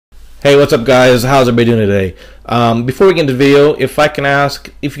Hey, what's up guys? How's everybody doing today? Before we get into the video, if I can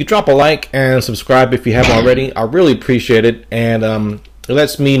ask, if you drop a like and subscribe if you haven't already, I really appreciate it, and it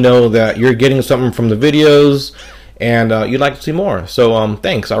lets me know that you're getting something from the videos and you'd like to see more. So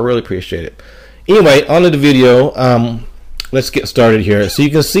thanks, I really appreciate it. Anyway, on to the video. Let's get started here. So you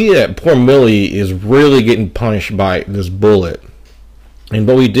can see that poor Millie is really getting punished by this bullet. And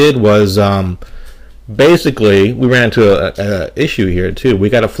what we did was basically we ran into a issue here too. We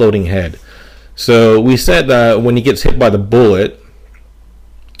got a floating head. So we said that when he gets hit by the bullet,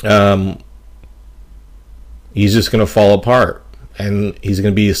 he's just going to fall apart and he's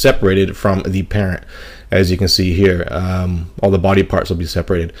going to be separated from the parent. As you can see here, all the body parts will be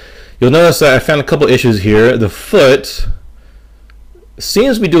separated. You'll notice that I found a couple issues here. The foot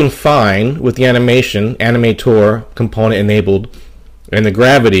seems to be doing fine with the animation, Animator component enabled, and the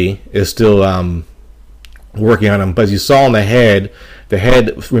gravity is still working on them. But as you saw on the head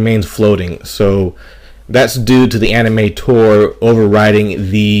remains floating. So that's due to the Animator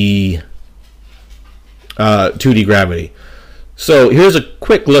overriding the 2D gravity. So here's a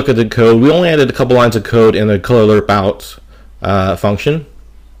quick look at the code. We only added a couple lines of code in the colorLerpOut function.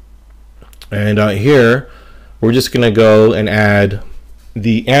 And here we're just going to go and add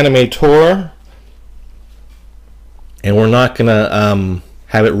the Animator, and we're not going to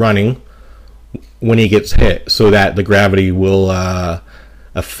have it running when he gets hit, so that the gravity will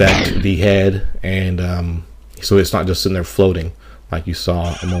affect the head, and so it's not just sitting there floating like you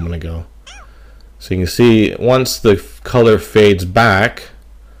saw a moment ago. So you can see once the color fades back,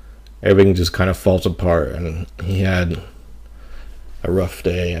 everything just kind of falls apart, and he had a rough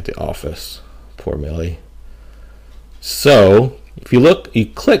day at the office. Poor Millie. So if you look, you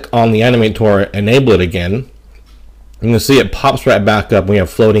click on the Animator, enable it again, you can see it pops right back up. We have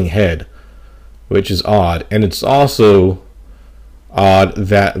floating head, which is odd. And it's also odd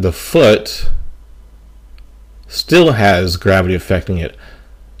that the foot still has gravity affecting it.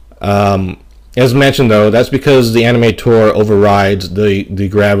 As mentioned though, that's because the Animator overrides the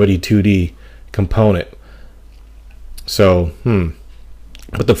gravity 2D component. So,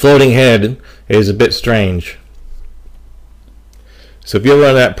 but the floating head is a bit strange. So if you ever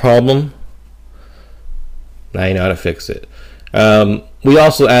run that problem, now you know how to fix it. We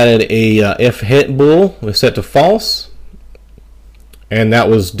also added a ifHit bool. We set to false, and that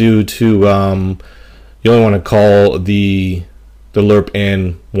was due to you only want to call the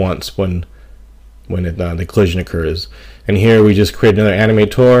lerpIn once when the collision occurs. And here we just create another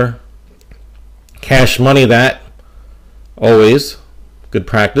Animator, cache money that, always good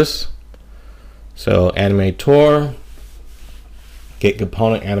practice. So Animator, get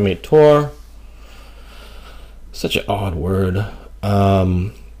component Animator. Such an odd word.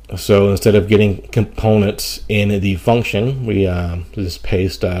 So instead of getting components in the function, we just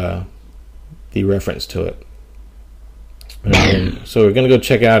paste the reference to it. And so we're going to go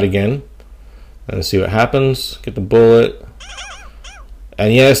check out again and see what happens. Get the bullet.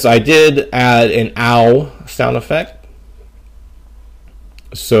 And yes, I did add an ow sound effect.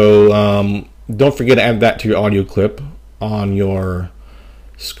 So don't forget to add that to your audio clip on your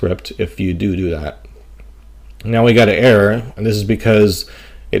script if you do that. Now we got an error, and this is because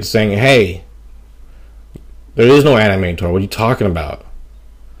it's saying, hey, there is no Animator. What are you talking about?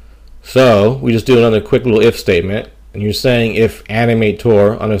 So we just do another quick little if statement, and you're saying if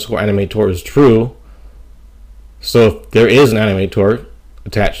Animator underscore Animator is true. So if there is an Animator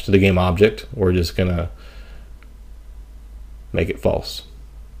attached to the game object, we're just gonna make it false,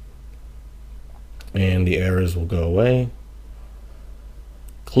 and the errors will go away.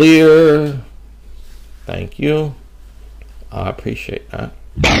 Clear. Thank you. I appreciate that.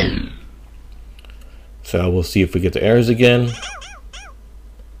 So we'll see if we get the errors again.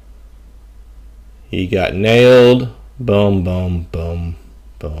 He got nailed. Boom, boom, boom,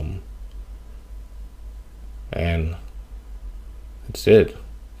 boom. And that's it.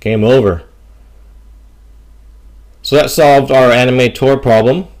 Game over. So that solved our Animator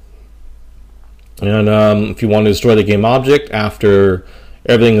problem. And if you want to destroy the game object after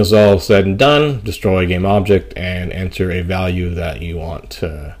everything is all said and done, destroy game object and enter a value that you want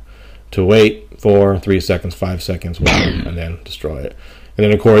to wait for 3 seconds, 5 seconds, whatever, and then destroy it. And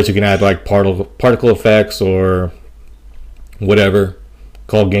then of course you can add like particle effects or whatever,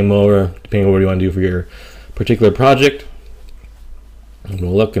 call game over, depending on what you want to do for your particular project. And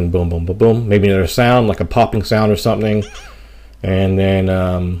we'll look and boom, boom, boom, boom. Maybe another sound, like a popping sound or something. And then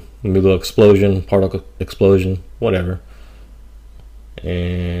maybe a little explosion, particle explosion, whatever.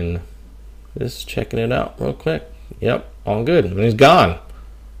 And just checking it out real quick. Yep, all good. And he's gone.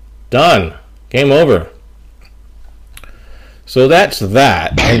 Done. Game over. So that's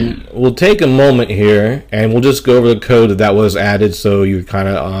that, and we'll take a moment here and we'll just go over the code that was added, so you're kind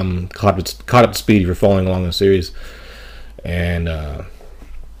of caught up to speed if you're following along the series. And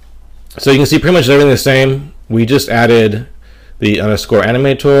so you can see pretty much everything the same. We just added the underscore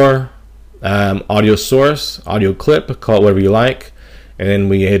animator, AudioSource, AudioClip, call it whatever you like, and then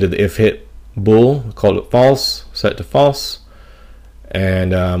we added the ifHit bool, called it false, set to false,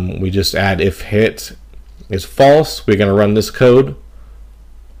 and we just add ifHit is false. We're going to run this code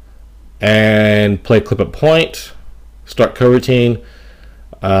and play clip at point, start coroutine.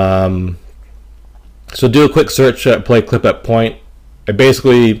 So do a quick search at play clip at point. It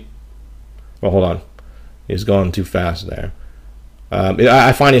basically, well, hold on, it's going too fast there.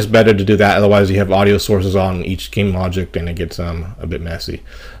 I find it's better to do that, otherwise you have audio sources on each game object and it gets a bit messy.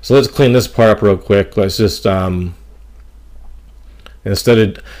 So let's clean this part up real quick. Let's just instead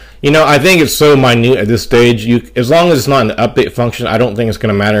of, I think it's so minute at this stage. As long as it's not an update function, I don't think it's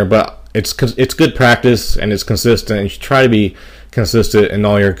going to matter. But it's good practice and it's consistent. You should try to be consistent in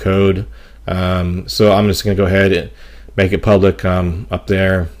all your code. So I'm just going to go ahead and make it public up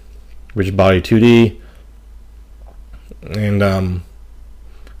there, Rigidbody2D, and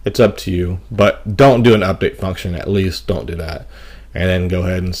it's up to you. But don't do an update function. At least don't do that. And then go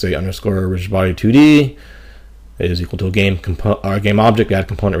ahead and say underscore Rigidbody2D is equal to a game object, add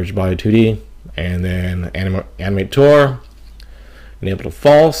component Rigidbody2D, and then Animator, enable to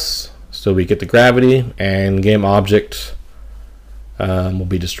false, so we get the gravity, and game object will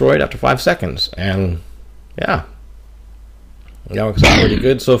be destroyed after 5 seconds. And yeah, that works out pretty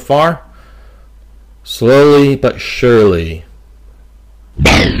good so far. Slowly but surely,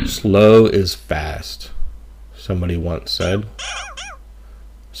 slow is fast, somebody once said.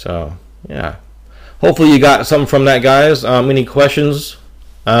 So yeah. Hopefully you got something from that, guys. Any questions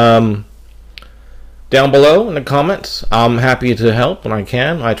down below in the comments? I'm happy to help when I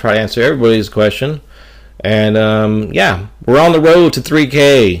can. I try to answer everybody's question. And yeah, we're on the road to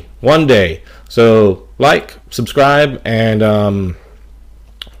 3K one day. So like, subscribe, and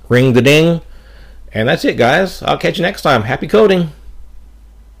ring the ding. And that's it, guys. I'll catch you next time. Happy coding.